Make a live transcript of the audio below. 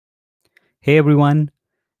Hey everyone,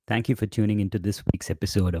 thank you for tuning into this week's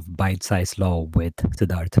episode of Byte-Sized Law with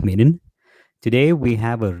Siddharth Menon. Today we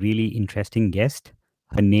have a really interesting guest.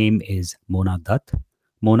 Her name is Mona Datt.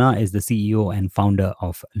 Mona is the CEO and founder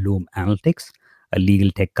of Loom Analytics, a legal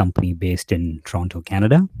tech company based in Toronto,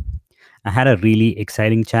 Canada. I had a really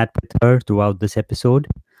exciting chat with her throughout this episode.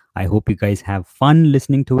 I hope you guys have fun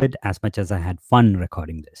listening to it as much as I had fun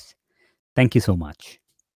recording this. Thank you so much.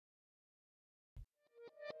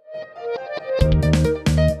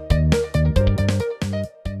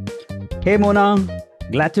 Hey Mona,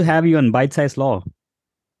 glad to have you on Bite Size Law.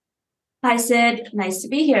 Hi, Sid. Nice to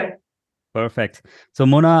be here. Perfect. So,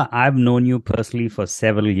 Mona, I've known you personally for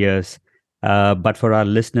several years, but for our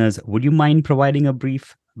listeners, would you mind providing a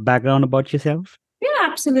brief background about yourself? Yeah,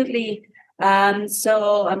 absolutely.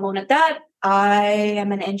 So I'm Mona Datt. I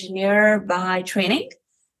am an engineer by training.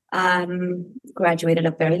 Graduated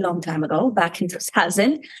a very long time ago, back in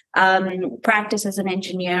 2000. Practiced as an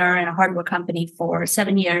engineer in a hardware company for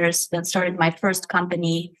 7 years. Then started my first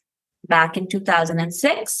company back in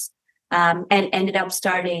 2006, and ended up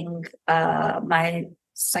starting my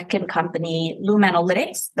second company, Loom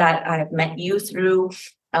Analytics, that I've met you through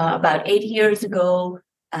about 8 years ago.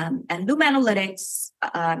 And Loom Analytics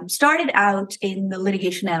started out in the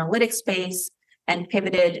litigation analytics space and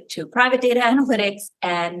pivoted to private data analytics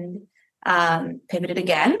and pivoted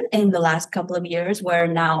again in the last couple of years, where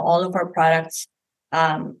now all of our products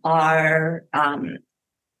are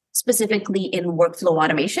specifically in workflow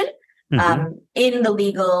automation in the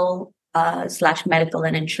legal / medical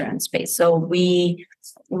and insurance space. So we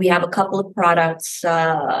have a couple of products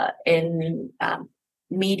in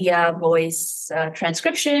media, voice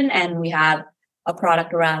transcription, and we have a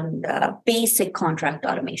product around basic contract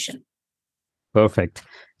automation. Perfect.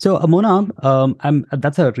 So, Mona,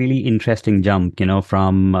 that's a really interesting jump,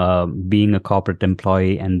 from being a corporate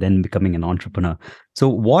employee and then becoming an entrepreneur. So,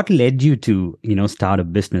 what led you to, start a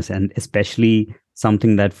business, and especially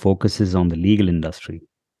something that focuses on the legal industry?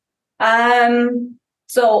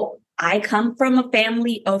 So I come from a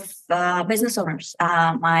family of business owners.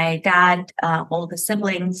 My dad, all the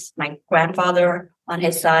siblings, my grandfather on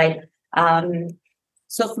his side.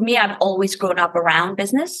 So for me, I've always grown up around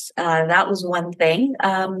business. That was one thing.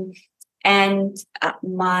 And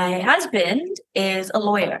my husband is a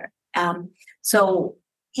lawyer. So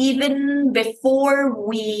even before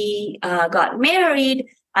we got married,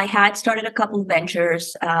 I had started a couple of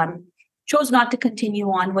ventures, chose not to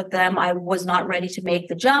continue on with them. I was not ready to make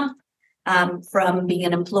the jump from being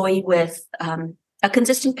an employee with a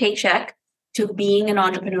consistent paycheck to being an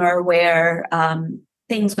entrepreneur where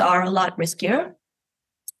things are a lot riskier.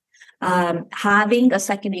 Having a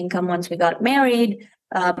second income once we got married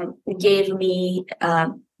gave me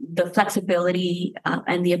the flexibility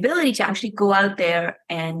and the ability to actually go out there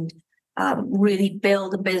and really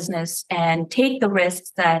build a business and take the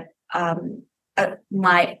risks that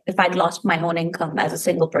if I'd lost my own income as a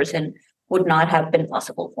single person would not have been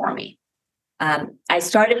possible for me. I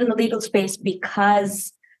started in the legal space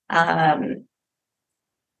because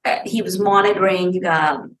he was monitoring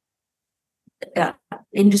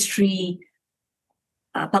industry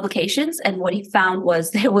publications, and what he found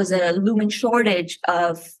was there was a looming shortage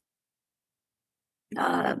of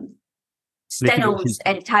stenos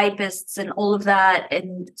and typists and all of that.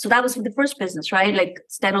 And so that was the first business, right? Like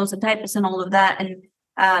stenos and typists and all of that.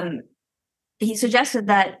 And he suggested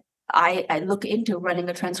that I look into running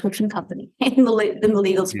a transcription company in the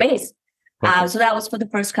legal space. So that was for the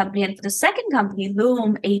first company. And for the second company,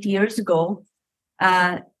 Loom, 8 years ago,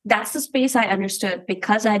 that's the space I understood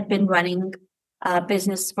because I'd been running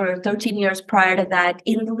business for 13 years prior to that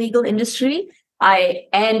in the legal industry.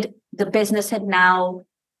 And the business had now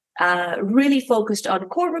really focused on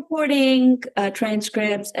court reporting,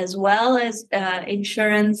 transcripts, as well as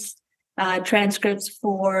insurance transcripts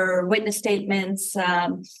for witness statements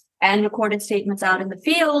and recorded statements out in the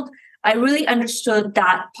field. I really understood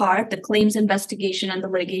that part, the claims investigation and the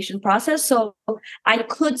litigation process. So I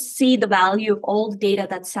could see the value of all the data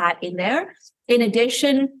that sat in there. In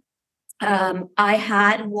addition, I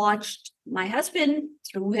had watched my husband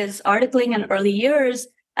through his articling in early years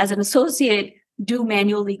as an associate do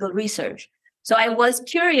manual legal research. So I was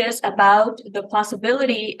curious about the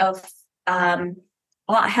possibility of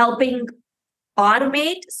helping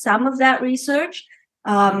automate some of that research,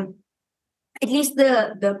 at least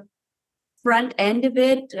the front end of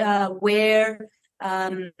it, where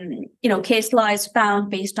case law is found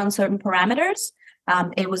based on certain parameters.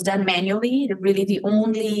 It was done manually. Really, the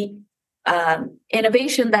only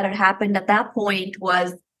innovation that had happened at that point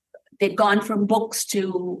was they'd gone from books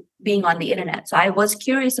to being on the internet. So I was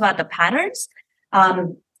curious about the patterns.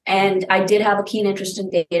 And I did have a keen interest in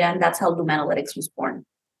data, and that's how Loom Analytics was born.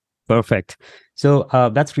 Perfect. So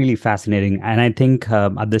that's really fascinating. And I think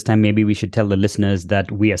at this time, maybe we should tell the listeners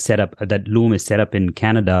that we are set up, that Loom is set up in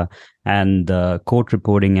Canada, and the court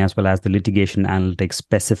reporting as well as the litigation analytics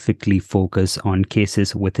specifically focus on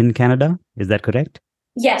cases within Canada. Is that correct?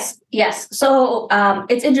 Yes, yes. So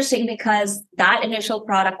it's interesting because that initial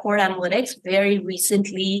product, Court Analytics, very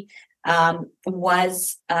recently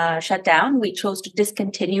was shut down. We chose to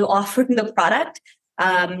discontinue offering the product.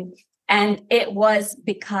 And it was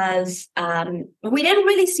because we didn't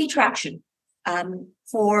really see traction.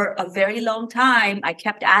 For a very long time, I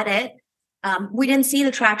kept at it. We didn't see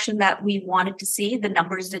the traction that we wanted to see. The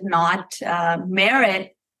numbers did not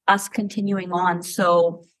merit us continuing on.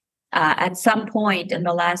 So at some point in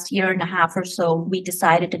the last year and a half or so, we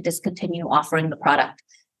decided to discontinue offering the product.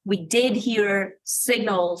 We did hear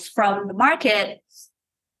signals from the market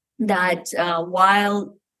that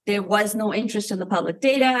while there was no interest in the public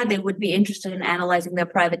data, they would be interested in analyzing their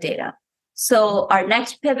private data. So our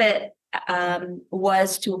next pivot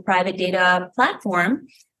was to a private data platform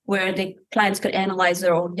where the clients could analyze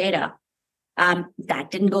their own data. That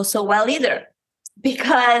didn't go so well either,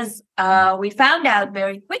 because we found out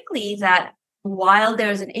very quickly that while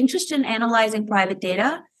there's an interest in analyzing private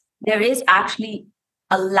data, there is actually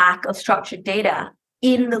a lack of structured data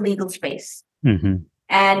in the legal space. Mm-hmm.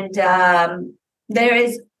 And there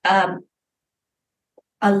is a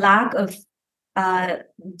lack of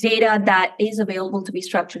data that is available to be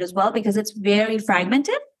structured as well, because it's very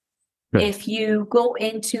fragmented. Right. If you go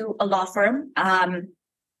into a law firm,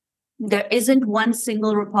 there isn't one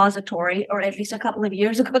single repository, or at least a couple of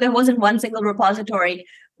years ago, there wasn't one single repository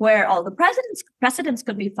where all the precedents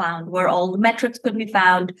could be found, where all the metrics could be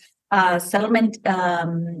found, settlement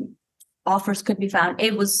offers could be found.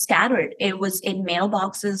 It was scattered. It was in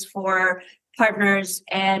mailboxes for partners,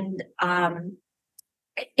 and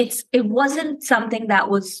it wasn't something that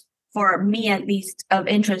was, for me at least, of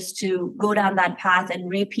interest to go down that path and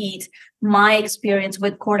repeat my experience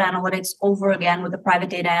with court analytics over again with the private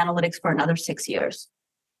data analytics for another 6 years.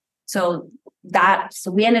 So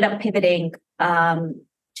we ended up pivoting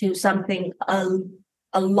to something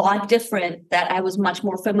a lot different that I was much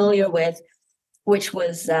more familiar with, which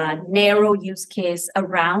was a narrow use case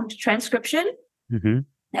around transcription. Mm-hmm.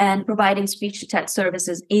 And providing speech-to-text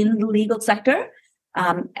services in the legal sector,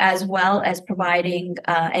 as well as providing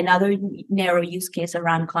another narrow use case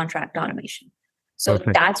around contract automation. So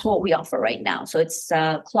Perfect. That's what we offer right now. So it's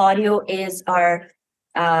Claudio is our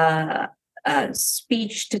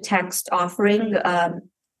speech-to-text offering.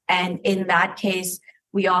 And in that case,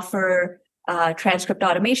 we offer transcript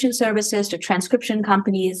automation services to transcription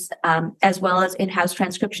companies, as well as in-house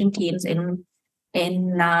transcription teams in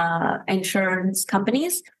insurance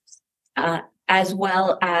companies, as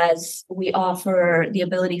well as we offer the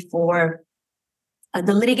ability for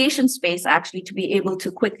the litigation space actually to be able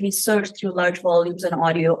to quickly search through large volumes of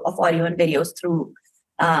audio and videos through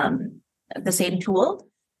the same tool.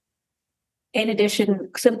 In addition,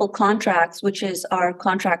 Simple Contracts, which is our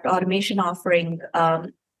contract automation offering,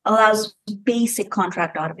 allows basic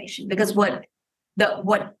contract automation, because what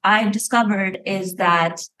I've discovered is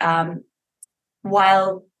that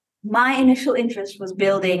while my initial interest was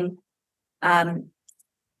building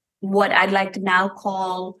what I'd like to now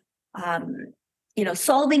call,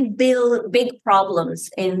 solving big problems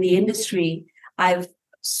in the industry, I've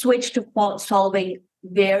switched to solving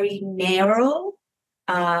very narrow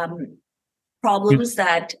problems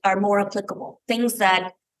that are more applicable, things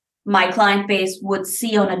that my client base would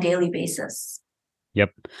see on a daily basis.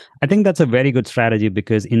 Yep. I think that's a very good strategy,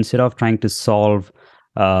 because instead of trying to solve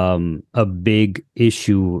a big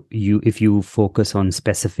issue, if you focus on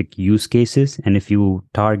specific use cases, and if you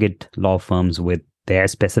target law firms with their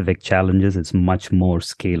specific challenges, it's much more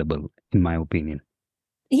scalable, in my opinion.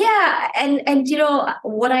 Yeah, and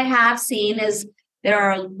what I have seen is there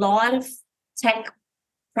are a lot of tech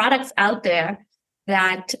products out there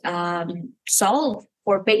that solve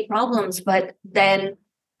for big problems, but then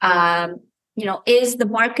is the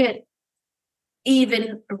market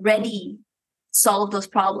even ready solve those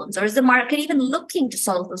problems, or is the market even looking to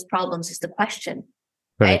solve those problems, is the question.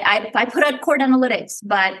 Right. I put out court analytics,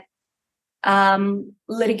 but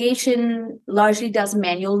litigation largely does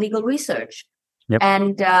manual legal research. Yep.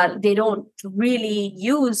 And they don't really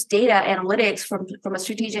use data analytics from a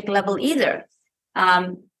strategic level either.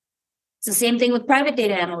 It's the same thing with private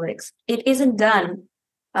data analytics. It isn't done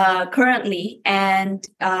currently, and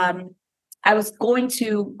I was going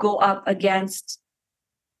to go up against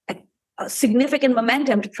a significant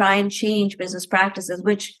momentum to try and change business practices,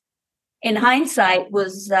 which in hindsight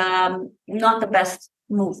was not the best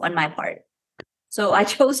move on my part. So I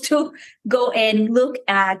chose to go and look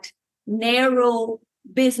at narrow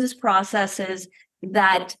business processes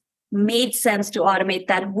that made sense to automate,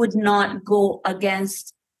 that would not go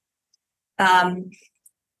against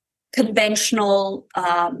conventional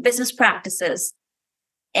business practices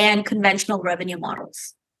and conventional revenue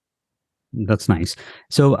models. That's nice.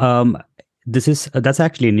 So that's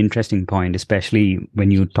actually an interesting point, especially when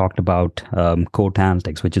you talked about Court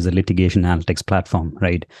Analytics, which is a litigation analytics platform,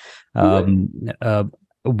 right?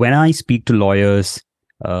 When I speak to lawyers,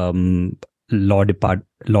 law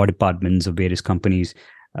departments of various companies,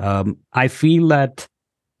 I feel that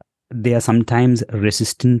they are sometimes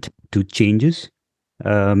resistant to changes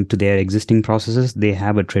to their existing processes. They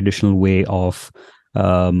have a traditional way of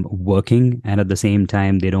working, and at the same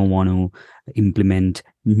time, they don't want to implement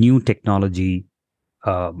new technology.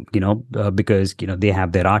 Because they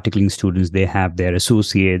have their articling students, they have their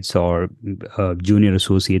associates or junior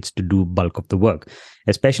associates to do bulk of the work.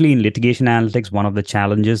 Especially in litigation analytics, one of the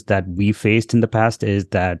challenges that we faced in the past is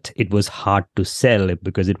that it was hard to sell it,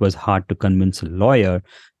 because it was hard to convince a lawyer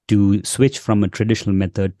to switch from a traditional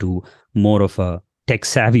method to more of a tech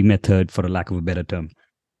savvy method, for a lack of a better term.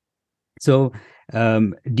 So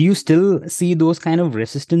do you still see those kind of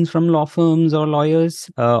resistance from law firms or lawyers,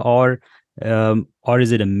 or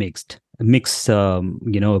is it a mixed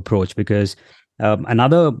approach? Because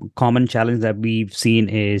another common challenge that we've seen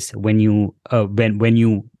is when you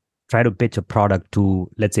try to pitch a product to,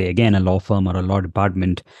 let's say, again, a law firm or a law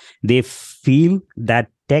department, they feel that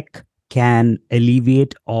tech can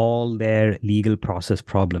alleviate all their legal process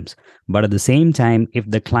problems. But at the same time, if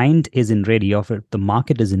the client isn't ready, or if the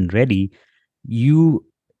market isn't ready,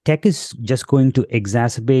 tech is just going to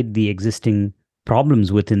exacerbate the existing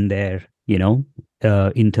problems within their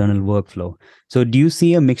internal workflow. So do you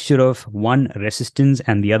see a mixture of one, resistance,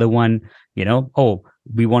 and the other one,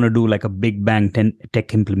 we want to do like a big bang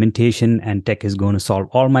tech implementation, and tech is going to solve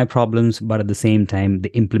all my problems, but at the same time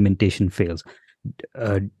the implementation fails?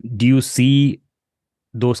 Do you see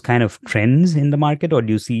those kind of trends in the market, or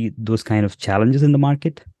do you see those kind of challenges in the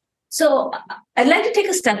market? So I'd like to take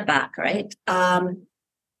a step back, right?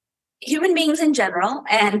 Human beings in general,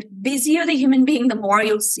 and busier the human being, the more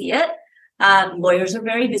you'll see it. Lawyers are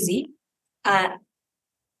very busy.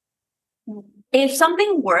 If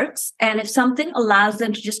something works, and if something allows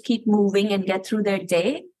them to just keep moving and get through their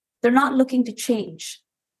day, they're not looking to change,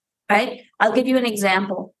 right? I'll give you an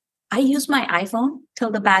example. I use my iPhone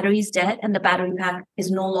till the battery's dead and the battery pack is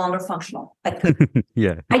no longer functional.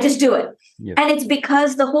 Yeah. I just do it. Yeah. And it's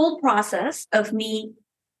because the whole process of me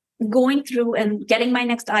going through and getting my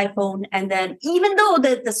next iPhone, and then even though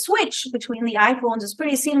the switch between the iPhones is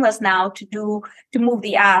pretty seamless now to move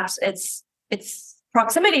the apps, it's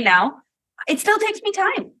proximity now, it still takes me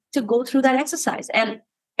time to go through that exercise. And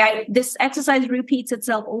this exercise repeats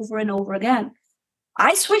itself over and over again.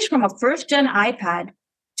 I switched from a first-gen iPad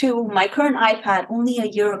to my current iPad only a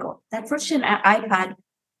year ago. That first-gen iPad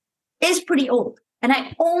is pretty old. And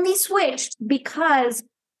I only switched because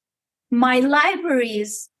my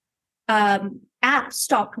library's app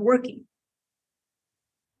stopped working.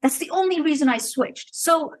 That's the only reason I switched.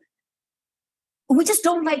 So we just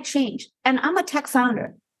don't like change. And I'm a tech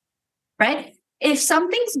founder, right? If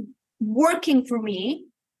something's working for me,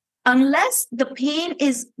 unless the pain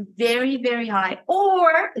is very, very high,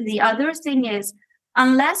 or the other thing is,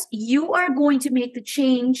 unless you are going to make the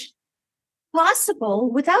change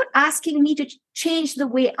possible without asking me to change the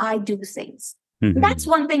way I do things. Mm-hmm. That's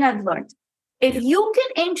one thing I've learned. If you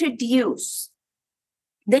can introduce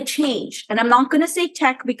the change, and I'm not going to say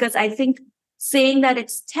tech because I think saying that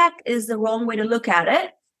it's tech is the wrong way to look at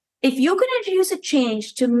it. If you can introduce a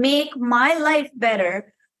change to make my life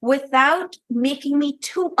better without making me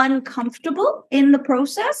too uncomfortable in the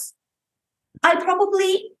process, I'll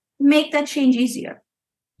probably make that change easier.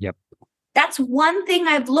 Yep. That's one thing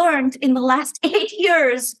I've learned in the last 8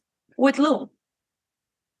 years with Loom.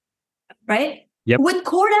 Right? Yep. With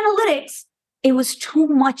Court Analytics, it was too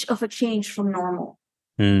much of a change from normal.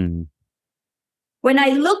 Mm. When I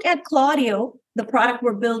look at Claudio, the product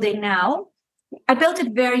we're building now, I built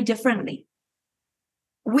it very differently.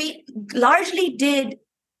 We largely did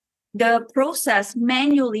the process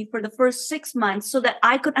manually for the first 6 months so that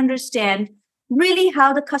I could understand really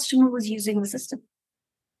how the customer was using the system.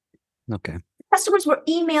 Okay. Customers were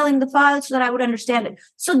emailing the files so that I would understand it.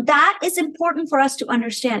 So that is important for us to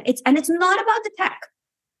understand. It's not about the tech,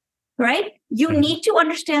 right? You need to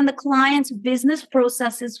understand the client's business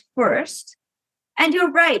processes first. And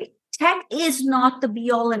you're right. Tech is not the be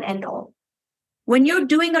all and end all. When you're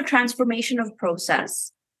doing a transformation of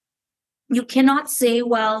process, you cannot say,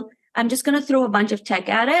 well, I'm just going to throw a bunch of tech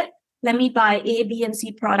at it. Let me buy A, B, and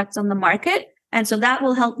C products on the market. And so that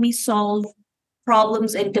will help me solve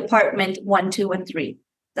problems in department 1, 2, and 3.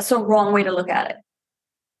 That's a wrong way to look at it.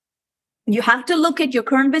 You have to look at your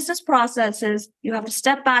current business processes. You have to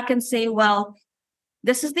step back and say, well,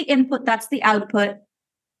 this is the input, that's the output.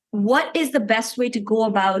 What is the best way to go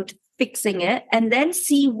about fixing it? And then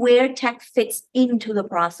see where tech fits into the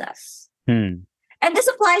process. And this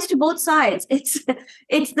applies to both sides. It's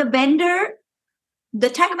the vendor, the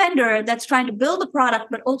tech vendor that's trying to build the product,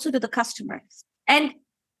 but also to the customer. And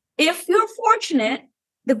if you're fortunate,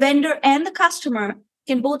 the vendor and the customer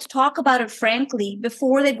can both talk about it frankly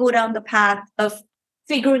before they go down the path of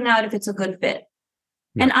figuring out if it's a good fit.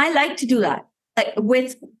 Yeah. And I like to do that. Like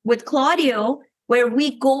with Claudio, where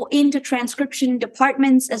we go into transcription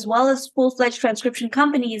departments as well as full-fledged transcription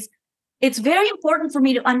companies, it's very important for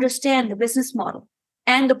me to understand the business model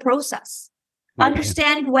and the process. Okay.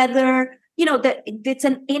 Understand whether, that it's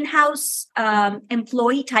an in-house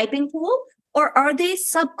employee typing pool, or are they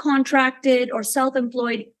subcontracted or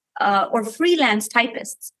self-employed or freelance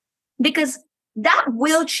typists? Because that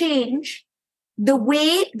will change the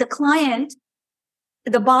way the client,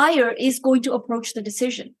 the buyer, is going to approach the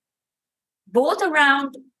decision, both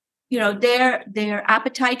around, their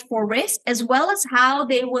appetite for risk, as well as how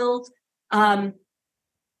they will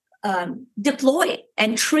deploy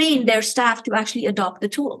and train their staff to actually adopt the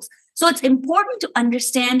tools. So it's important to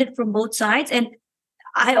understand it from both sides. And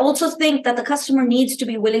I also think that the customer needs to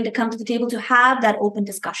be willing to come to the table to have that open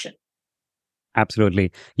discussion.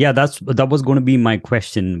 Absolutely. Yeah, that was going to be my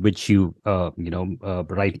question, which you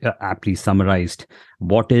aptly summarized.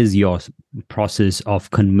 What is your process of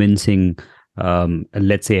convincing,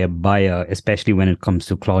 let's say, a buyer, especially when it comes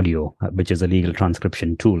to Claudio, which is a legal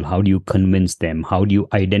transcription tool? How do you convince them? How do you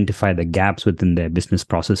identify the gaps within their business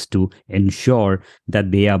process to ensure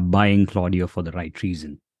that they are buying Claudio for the right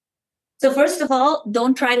reason? So first of all,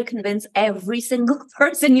 don't try to convince every single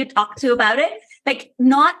person you talk to about it. Like,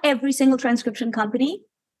 not every single transcription company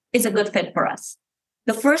is a good fit for us.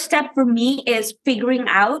 The first step for me is figuring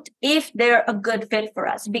out if they're a good fit for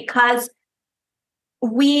us, because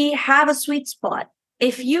we have a sweet spot.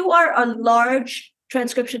 If you are a large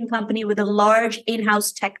transcription company with a large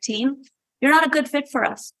in-house tech team, you're not a good fit for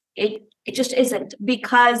us. It just isn't,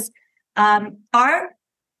 because our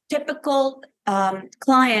typical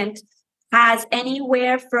client has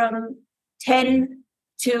anywhere from 10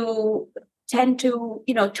 to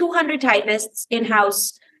 200 typists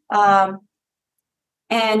in-house,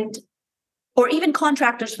 and or even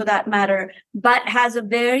contractors for that matter, but has a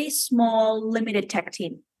very small, limited tech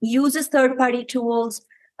team, uses third-party tools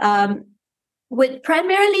with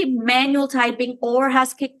primarily manual typing, or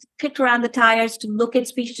has kicked around the tires to look at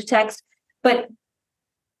speech to text, but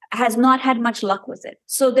has not had much luck with it.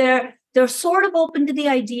 So they're sort of open to the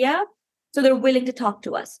idea, so they're willing to talk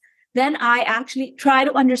to us. Then I actually try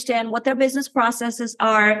to understand what their business processes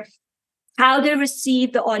are, how they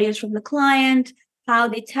receive the audios from the client, how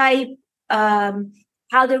they type,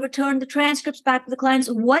 how they return the transcripts back to the clients.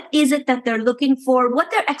 What is it that they're looking for?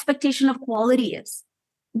 What their expectation of quality is?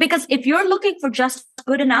 Because if you're looking for just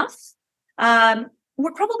good enough,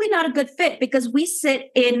 we're probably not a good fit, because we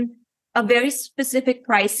sit in a very specific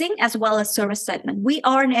pricing as well as service segment. We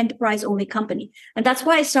are an enterprise-only company. And that's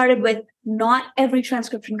why I started with not every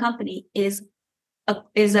transcription company is a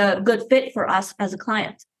good fit for us as a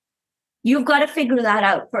client. You've got to figure that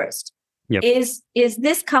out first. Yep. Is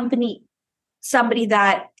this company somebody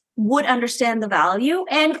that would understand the value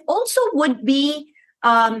and also would be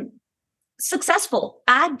successful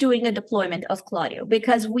at doing a deployment of Claudio?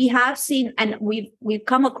 Because we have seen, and we've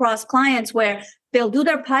come across clients where they'll do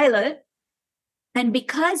their pilot, and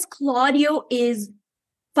because Claudio is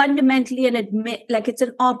fundamentally it's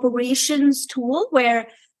an operations tool where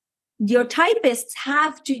your typists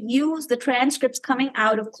have to use the transcripts coming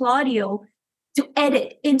out of Claudio to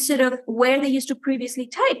edit instead of where they used to previously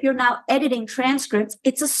type. You're now editing transcripts.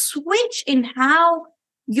 It's a switch in how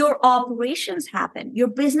your operations happen, your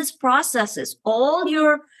business processes. All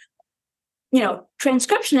your,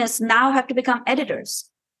 transcriptionists now have to become editors.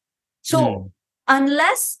 So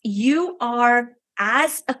unless you are,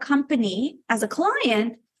 as a company, as a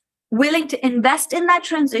client, willing to invest in that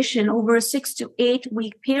transition over a 6 to 8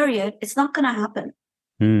 week period, it's not going to happen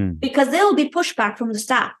because there will be pushback from the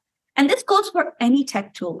staff. And this goes for any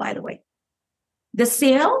tech tool, by the way. The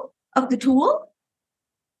sale of the tool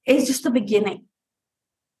is just the beginning.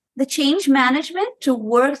 The change management to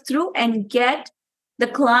work through and get the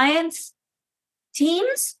client's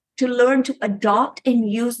teams to learn to adopt and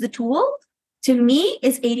use the tool, to me,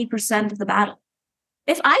 is 80% of the battle.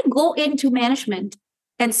 If I go into management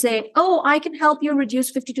and say, oh, I can help you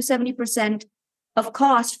reduce 50 to 70% of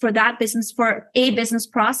cost for that business, for a business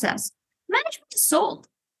process, management is sold,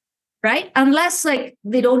 right? Unless like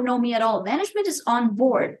they don't know me at all. Management is on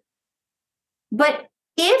board. But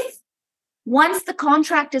if once the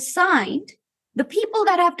contract is signed, the people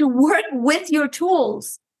that have to work with your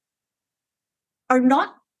tools are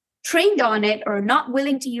not trained on it or not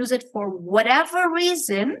willing to use it for whatever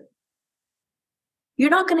reason,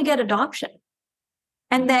 you're not going to get adoption.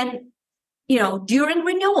 And then, during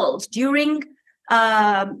renewals, during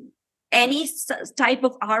any type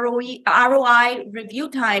of ROI review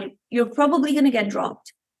time, you're probably going to get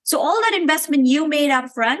dropped. So all that investment you made up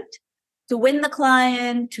front to win the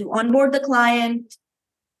client, to onboard the client,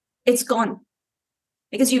 it's gone.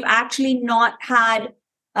 Because you've actually not had,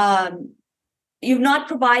 you've not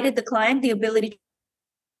provided the client the ability.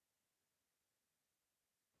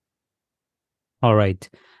 All right.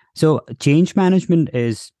 So change management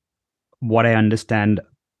is, what I understand,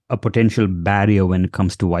 a potential barrier when it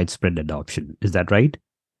comes to widespread adoption. Is that right?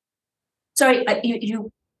 Sorry,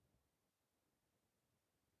 you.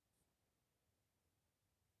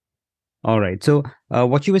 All right. So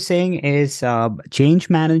what you were saying is change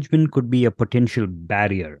management could be a potential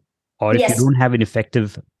barrier. Or if you don't have an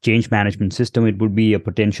effective change management system, it would be a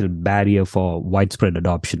potential barrier for widespread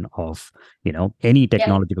adoption of, any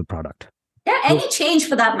technological product. Yeah, any change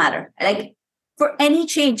for that matter. Like for any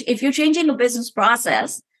change, if you're changing a business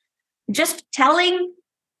process, just telling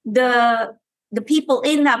the people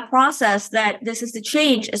in that process that this is the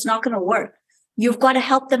change is not going to work. You've got to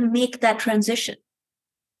help them make that transition.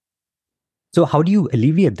 So how do you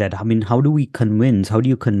alleviate that? I mean, how do you convince,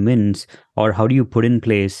 or how do you put in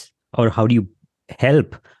place, or how do you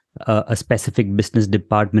help a specific business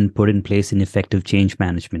department put in place an effective change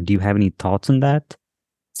management? Do you have any thoughts on that?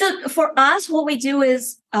 So for us, what we do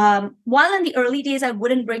is, while in the early days, I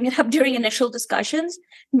wouldn't bring it up during initial discussions.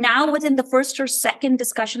 Now, within the first or second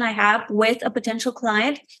discussion I have with a potential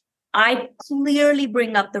client, I clearly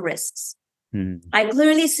bring up the risks. I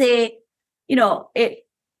clearly say,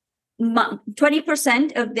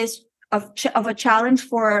 20% of this of a challenge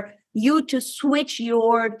for you to switch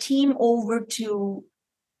your team over to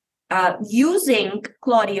using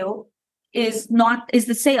Claudio is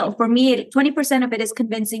the sale. For me, 20% of it is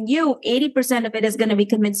convincing you, 80% of it is going to be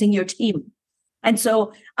convincing your team. And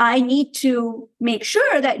so I need to make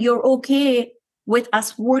sure that you're okay with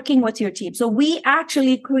us working with your team. So we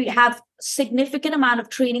actually have significant amount of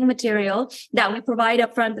training material that we provide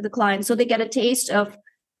upfront to the client, so they get a taste of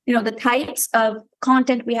the types of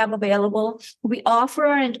content we have available. We offer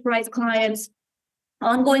our enterprise clients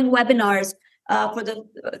ongoing webinars for them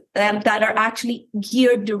that are actually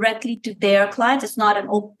geared directly to their clients. It's not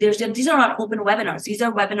these are not open webinars. These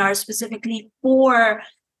are webinars specifically for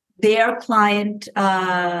their client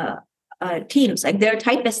teams, like their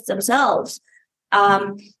typists themselves,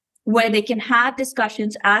 where they can have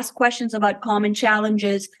discussions, ask questions about common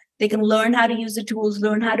challenges. They can learn how to use the tools,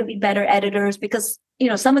 learn how to be better editors, because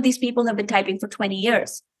some of these people have been typing for 20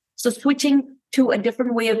 years. So switching to a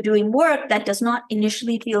different way of doing work that does not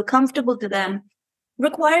initially feel comfortable to them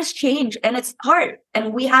requires change, and it's hard.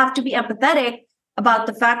 And we have to be empathetic about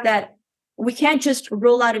the fact that we can't just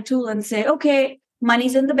roll out a tool and say, okay,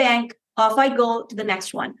 money's in the bank, off I go to the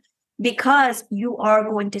next one, because you are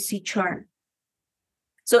going to see churn.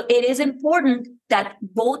 So it is important that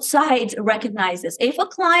both sides recognize this. If a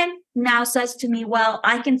client now says to me, well,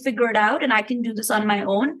 I can figure it out and I can do this on my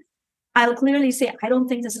own, I'll clearly say, I don't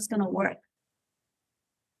think this is going to work.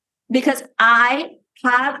 Because I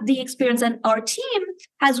have the experience, and our team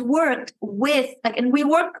has worked with, and we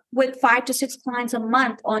work with 5 to 6 clients a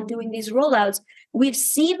month on doing these rollouts. We've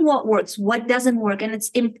seen what works, what doesn't work. And it's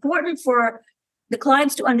important for the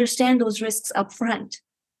clients to understand those risks up front.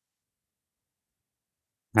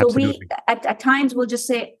 Absolutely. So we, at times, will just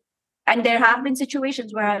say, and there have been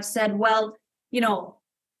situations where I've said, well,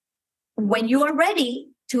 when you are ready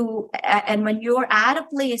to, and when you're at a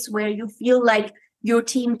place where you feel like your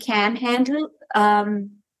team can handle an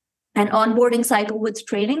onboarding cycle with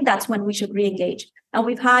training, that's when we should re-engage. And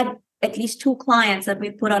we've had at least 2 clients that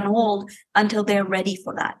we've put on hold until they're ready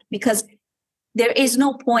for that, because there is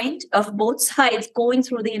no point of both sides going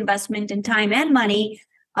through the investment in time and money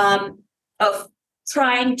of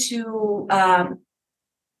trying to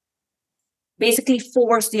basically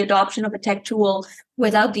force the adoption of a tech tool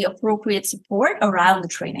without the appropriate support around the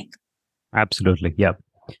training. Absolutely. Yeah.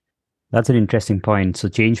 That's an interesting point. So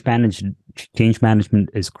change management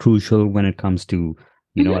is crucial when it comes to,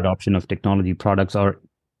 adoption of technology products, or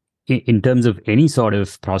in terms of any sort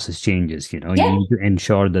of process changes. You need to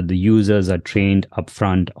ensure that the users are trained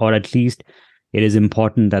upfront, or at least it is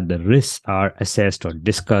important that the risks are assessed or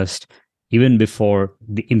discussed even before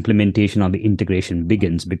the implementation or the integration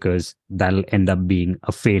begins, because that'll end up being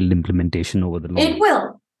a failed implementation over the long run. It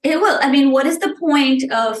will. It will. I mean, what is the point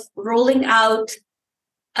of rolling out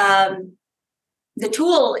the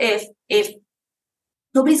tool if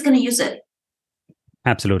nobody's going to use it?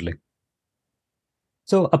 Absolutely.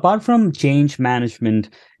 So apart from change management,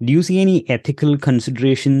 do you see any ethical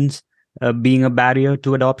considerations being a barrier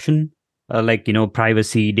to adoption? Like,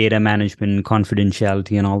 privacy, data management,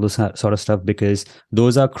 confidentiality, and all this sort of stuff, because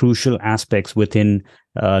those are crucial aspects within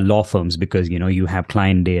law firms, because, you have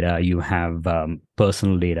client data, you have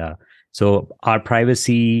personal data. So are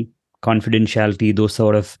privacy, confidentiality, those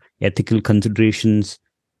sort of ethical considerations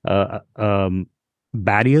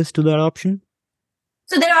barriers to the adoption?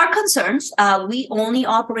 So there are concerns. We only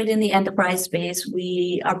operate in the enterprise space.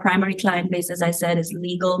 Our primary client base, as I said, is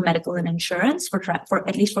legal, medical, and insurance for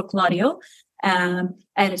at least for Claudio. And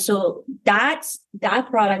so that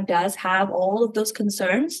product does have all of those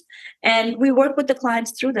concerns, and we work with the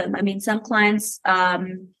clients through them. I mean, some clients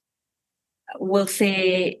will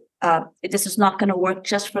say this is not going to work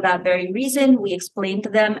just for that very reason. We explain to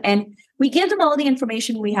them, and we give them all the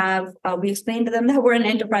information we have. We explain to them that we're an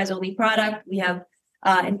enterprise-only product. We have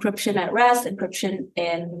encryption at rest, encryption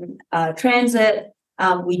in transit.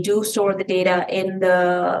 We do store the data in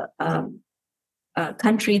the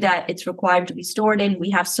country that it's required to be stored in. We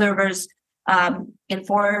have servers in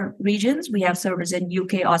 4 regions. We have servers in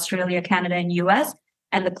UK, Australia, Canada, and US.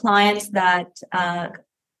 And the clients that,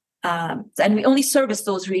 and we only service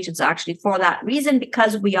those regions actually for that reason,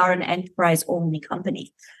 because we are an enterprise-only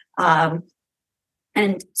company. And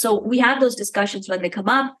so we have those discussions when they come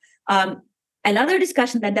up. Another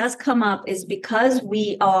discussion that does come up is because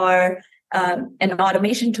we are an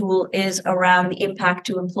automation tool is around the impact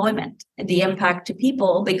to employment and the impact to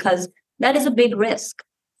people, because that is a big risk.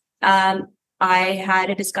 I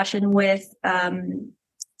had a discussion with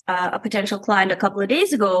a potential client a couple of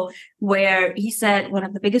days ago where he said one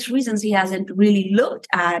of the biggest reasons he hasn't really looked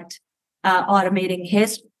at automating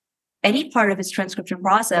any part of his transcription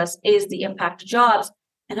process is the impact to jobs.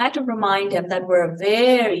 And I had to remind him that we're a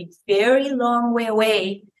very, very long way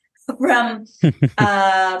away from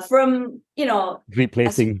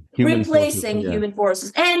replacing human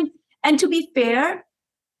forces. And to be fair,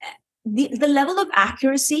 the level of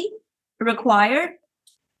accuracy required,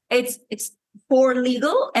 it's for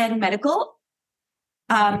legal and medical,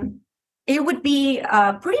 it would be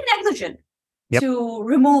pretty negligent to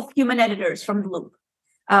remove human editors from the loop.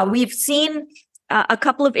 We've seen a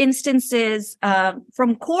couple of instances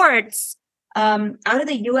from courts out of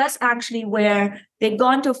the US, actually, where they've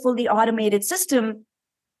gone to a fully automated system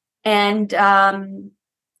and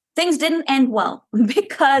things didn't end well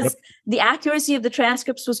because the accuracy of the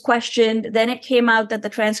transcripts was questioned. Then it came out that the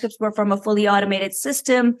transcripts were from a fully automated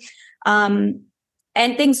system, and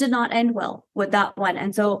things did not end well with that one.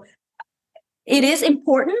 And so it is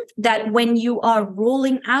important that when you are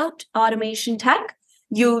rolling out automation tech,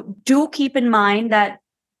 you do keep in mind that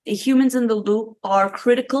the humans in the loop are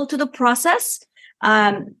critical to the process.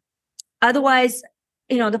 Otherwise,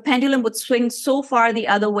 the pendulum would swing so far the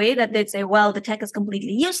other way that they'd say, well, the tech is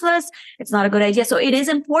completely useless. It's not a good idea. So it is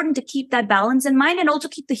important to keep that balance in mind and also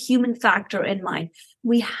keep the human factor in mind.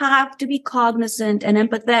 We have to be cognizant and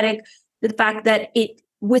empathetic to the fact that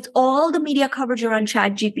with all the media coverage around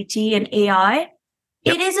ChatGPT and AI,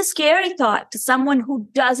 it is a scary thought to someone who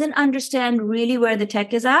doesn't understand really where the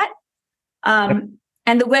tech is at, and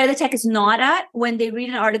where the tech is not at when they read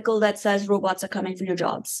an article that says robots are coming for your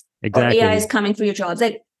jobs, or AI is coming for your jobs.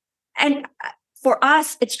 And for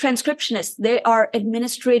us, it's transcriptionists. They are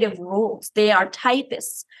administrative roles. They are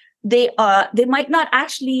typists. They might not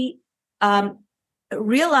actually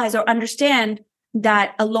realize or understand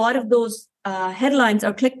that a lot of those headlines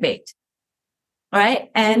are clickbait, right?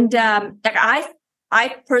 And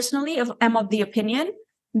I personally am of the opinion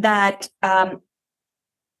that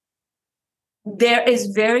there's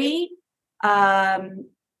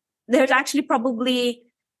actually probably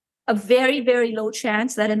a very, very low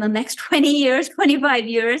chance that in the next 20 years, 25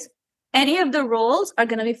 years, any of the roles are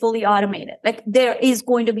going to be fully automated. Like, there is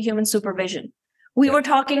going to be human supervision. We were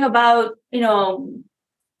talking about,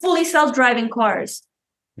 fully self-driving cars.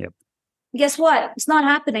 Yep. Guess what? It's not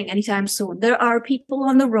happening anytime soon. There are people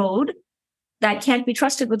on the road that can't be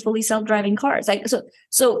trusted with fully self-driving cars.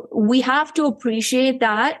 So we have to appreciate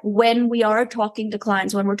that when we are talking to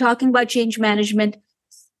clients, when we're talking about change management,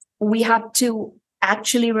 we have to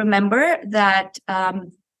actually remember that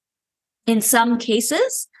in some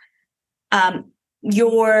cases,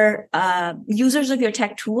 your users of your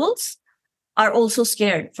tech tools are also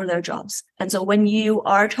scared for their jobs. And so when you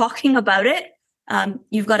are talking about it,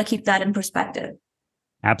 you've got to keep that in perspective.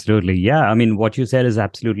 Absolutely. Yeah. I mean, what you said is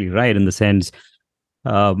absolutely right in the sense,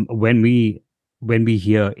 when we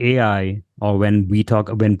hear AI, or when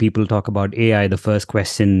people talk about AI, the first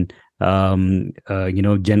question,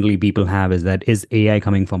 generally people have is AI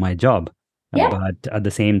coming for my job? Yeah. But at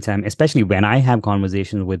the same time, especially when I have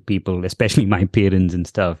conversations with people, especially my parents and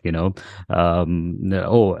stuff, but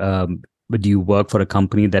do you work for a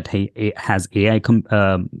company that has AI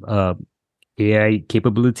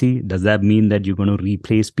capability? Does that mean that you're going to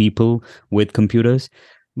replace people with computers?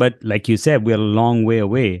 But like you said, we're a long way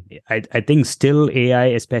away. I think still AI,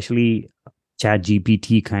 especially chat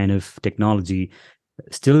GPT kind of technology,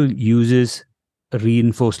 still uses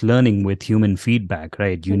reinforced learning with human feedback,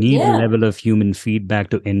 right? You need a Yeah. level of human feedback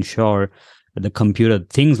to ensure the computer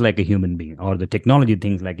thinks like a human being, or the technology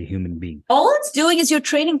thinks like a human being. All it's doing is you're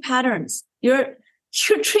training patterns. You're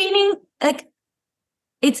training, like,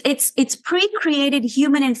 it's pre-created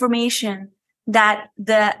human information that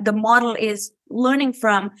the model is learning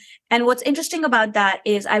from. And what's interesting about that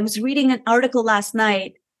is I was reading an article last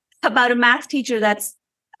night about a math teacher that's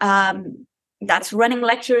running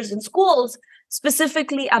lectures in schools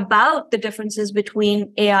specifically about the differences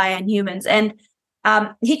between AI and humans. And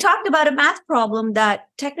he talked about a math problem that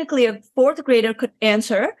technically a fourth grader could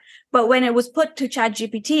answer, but when it was put to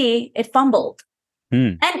ChatGPT, it fumbled.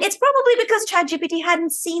 And it's probably because ChatGPT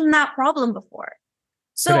hadn't seen that problem before.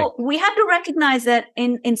 So Correct. we have to recognize that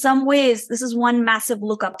in some ways, this is one massive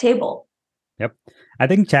lookup table. Yep. I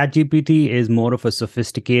think ChatGPT is more of a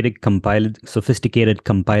sophisticated compiling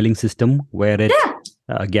system where it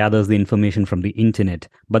gathers the information from the internet.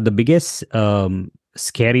 But the biggest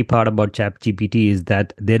scary part about ChatGPT is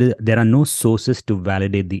that there are no sources to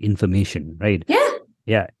validate the information, right?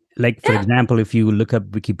 Yeah. Like, for example, if you look up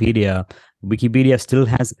Wikipedia still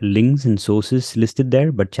has links and sources listed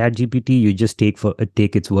there, but ChatGPT, you just take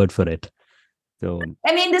its word for it. So,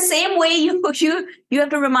 I mean, the same way you have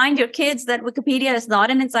to remind your kids that Wikipedia is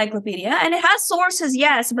not an encyclopedia, and it has sources,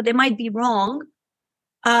 yes, but they might be wrong.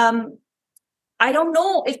 I don't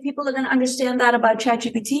know if people are going to understand that about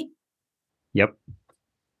ChatGPT. Yep,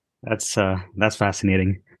 that's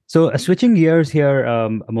fascinating. So, switching gears here,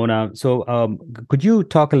 Mona. So, could you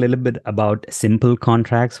talk a little bit about simple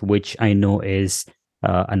contracts, which I know is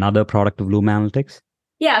another product of Loom Analytics?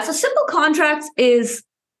 Yeah, so simple contracts is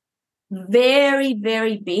very,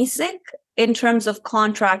 very basic in terms of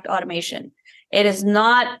contract automation. It is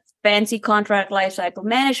not fancy contract lifecycle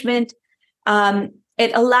management.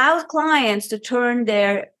 It allows clients to turn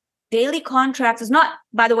their daily contracts.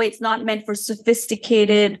 By the way, it's not meant for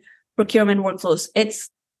sophisticated procurement workflows. It's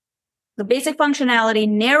the basic functionality,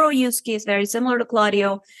 narrow use case, very similar to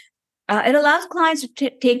Claudio. It allows clients to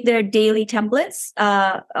take their daily templates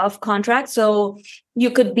of contracts. So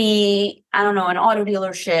you could be, I don't know, an auto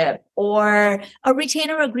dealership or a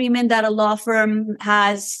retainer agreement that a law firm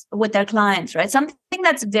has with their clients, right? Something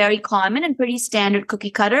that's very common and pretty standard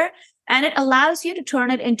cookie cutter. And it allows you to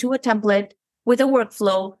turn it into a template with a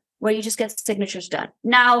workflow where you just get signatures done.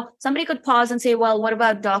 Now, somebody could pause and say, well, what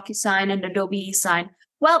about DocuSign and Adobe eSign?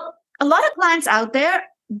 Well, a lot of clients out there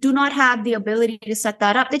do not have the ability to set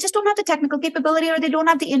that up. They just don't have the technical capability, or they don't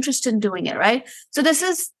have the interest in doing it, right? So this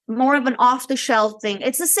is more of an off-the-shelf thing.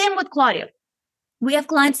 It's the same with Claudio. We have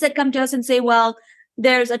clients that come to us and say, well,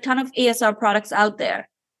 there's a ton of ASR products out there.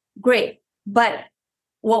 Great. But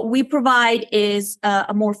what we provide is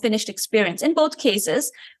a more finished experience in both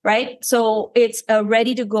cases, right? So it's a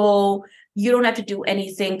ready to go, you don't have to do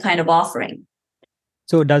anything kind of offering.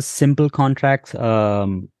 So does simple contracts,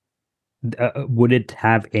 would it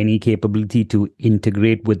have any capability to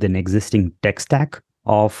integrate with an existing tech stack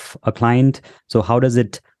of a client? So how does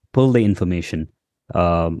it pull the information?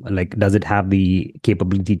 Like, does it have the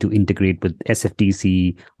capability to integrate with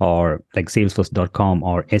SFTC or like Salesforce.com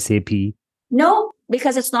or SAP? No,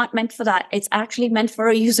 because it's not meant for that. It's actually meant for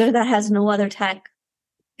a user that has no other tech.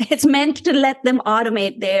 It's meant to let them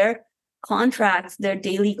automate their contracts, their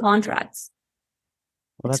daily contracts.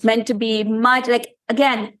 Well, it's meant to be much like,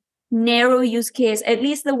 again, narrow use case, at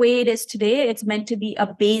least the way it is today. It's meant to be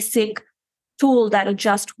a basic tool that'll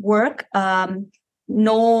just work.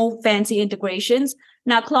 No fancy integrations.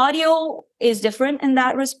 Now, Claudio is different in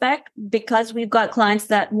that respect because we've got clients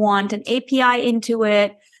that want an API into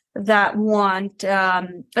it, that want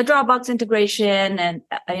a Dropbox integration and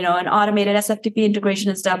an automated SFTP integration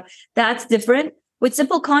and stuff. That's different. With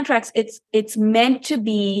simple contracts, it's meant to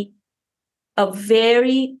be a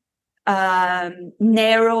very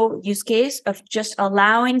narrow use case of just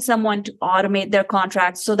allowing someone to automate their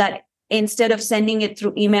contracts so that instead of sending it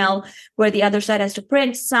through email where the other side has to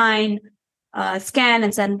print, sign, scan,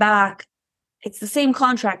 and send back. It's the same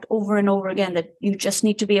contract over and over again that you just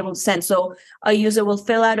need to be able to send. So a user will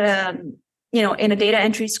fill out in a data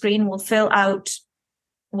entry screen, will fill out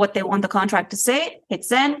what they want the contract to say, hit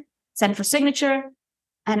send for signature,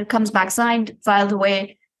 and it comes back signed, filed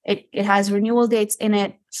away. It has renewal dates in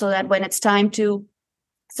it so that when it's time to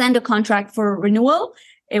send a contract for renewal,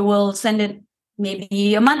 it will send it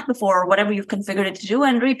maybe a month before, or whatever you've configured it to do,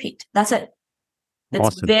 and repeat. That's it. It's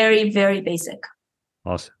Awesome. very, very basic.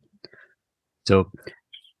 Awesome. So,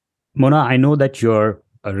 Mona, I know that you're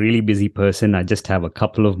a really busy person. I just have a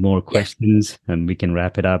couple of more questions and we can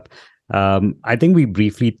wrap it up. I think we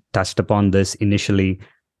briefly touched upon this initially.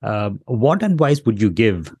 What advice would you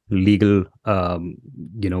give legal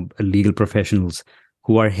professionals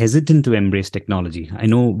who are hesitant to embrace technology? I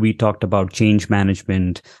know we talked about change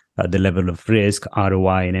management, the level of risk,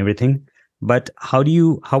 ROI, and everything. But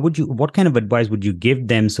what kind of advice would you give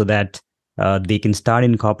them so that they can start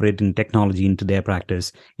incorporating technology into their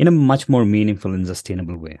practice in a much more meaningful and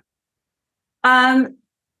sustainable way?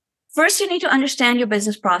 First, you need to understand your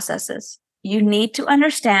business processes. You need to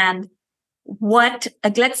understand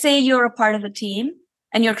let's say you're a part of a team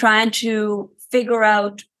and you're trying to figure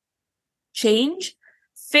out change.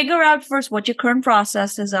 Figure out first what your current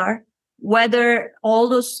processes are, whether all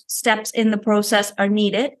those steps in the process are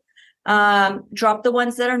needed. Drop the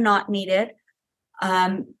ones that are not needed.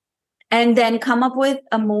 And then come up with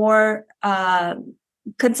a more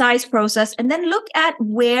concise process, and then look at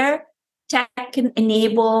where tech can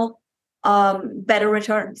enable better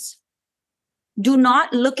returns. Do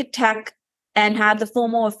not look at tech and have the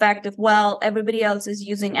FOMO effect of, well, everybody else is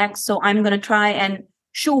using X, so I'm going to try and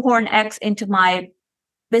shoehorn X into my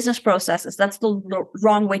business processes. That's the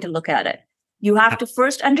wrong way to look at it. You have to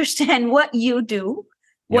first understand what you do,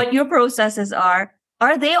 what your processes are.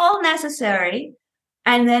 Are they all necessary?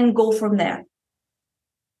 And then go from there.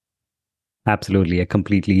 Absolutely. I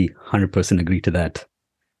completely 100% agree to that.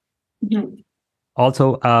 Mm-hmm.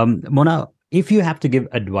 Also, Mona, if you have to give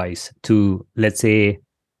advice to, let's say,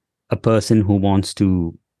 a person who wants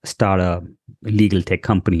to start a legal tech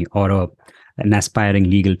company or an aspiring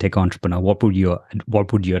legal tech entrepreneur, what would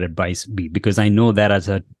your advice be? Because I know that as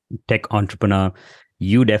a tech entrepreneur,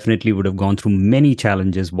 you definitely would have gone through many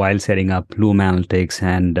challenges while setting up Loom Analytics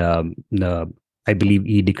and I believe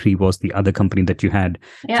eDecree was the other company that you had.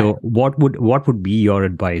 Yeah. So what would be your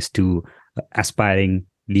advice to aspiring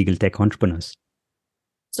legal tech entrepreneurs?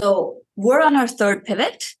 So we're on our third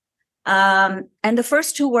pivot. And the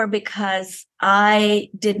first two were because I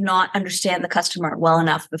did not understand the customer well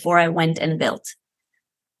enough before I went and built.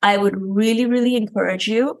 I would really, really encourage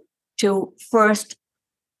you to first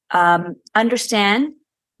understand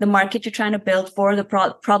the market you're trying to build for, the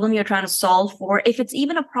problem you're trying to solve for, if it's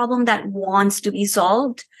even a problem that wants to be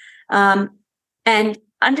solved, and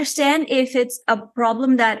understand if it's a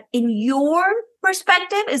problem that in your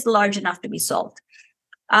perspective is large enough to be solved.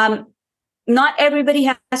 Not everybody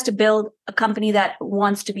has to build a company that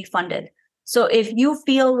wants to be funded. So if you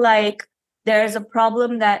feel like there's a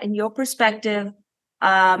problem that in your perspective,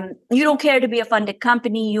 you don't care to be a funded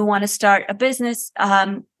company, you want to start a business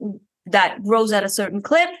that grows at a certain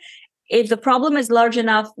clip. If the problem is large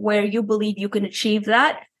enough where you believe you can achieve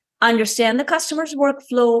that, understand the customer's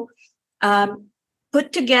workflow,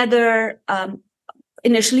 put together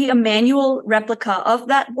initially a manual replica of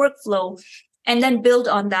that workflow, and then build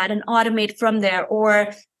on that and automate from there, or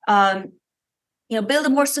build a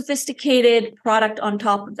more sophisticated product on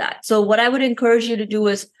top of that. So what I would encourage you to do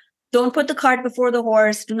is don't put the cart before the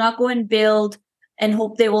horse. Do not go and build and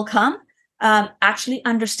hope they will come. Actually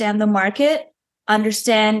understand the market,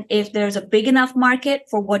 understand if there's a big enough market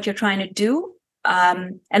for what you're trying to do,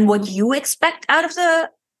 and what you expect out of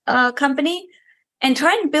the company, and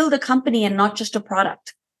try and build a company and not just a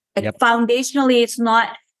product. Foundationally, it's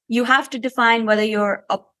not, you have to define whether you're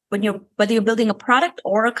building a product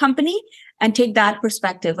or a company, and take that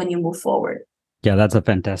perspective when you move forward. Yeah, that's a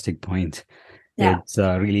fantastic point. Yeah. It's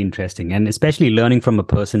really interesting, and especially learning from a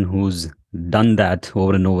person who's done that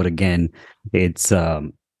over and over again. It's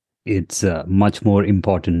much more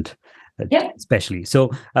important, especially. So,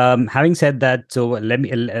 having said that, so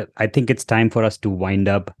I think it's time for us to wind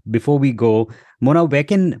up. Before we go, Mona, where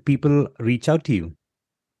can people reach out to you?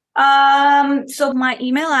 So my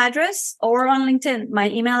email address, or on LinkedIn, my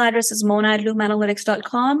email address is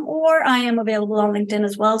mona@loomanalytics.com, or I am available on LinkedIn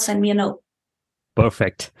as well. Send me a note.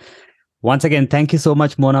 Perfect. Once again, thank you so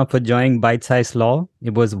much, Mona, for joining Byte-Sized Law.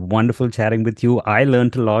 It was wonderful chatting with you. I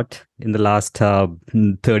learned a lot in the last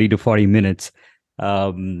 30 to 40 minutes.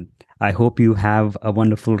 I hope you have a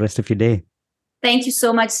wonderful rest of your day. Thank you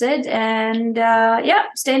so much, Sid. And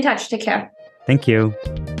stay in touch. Take care. Thank you.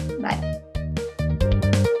 Bye.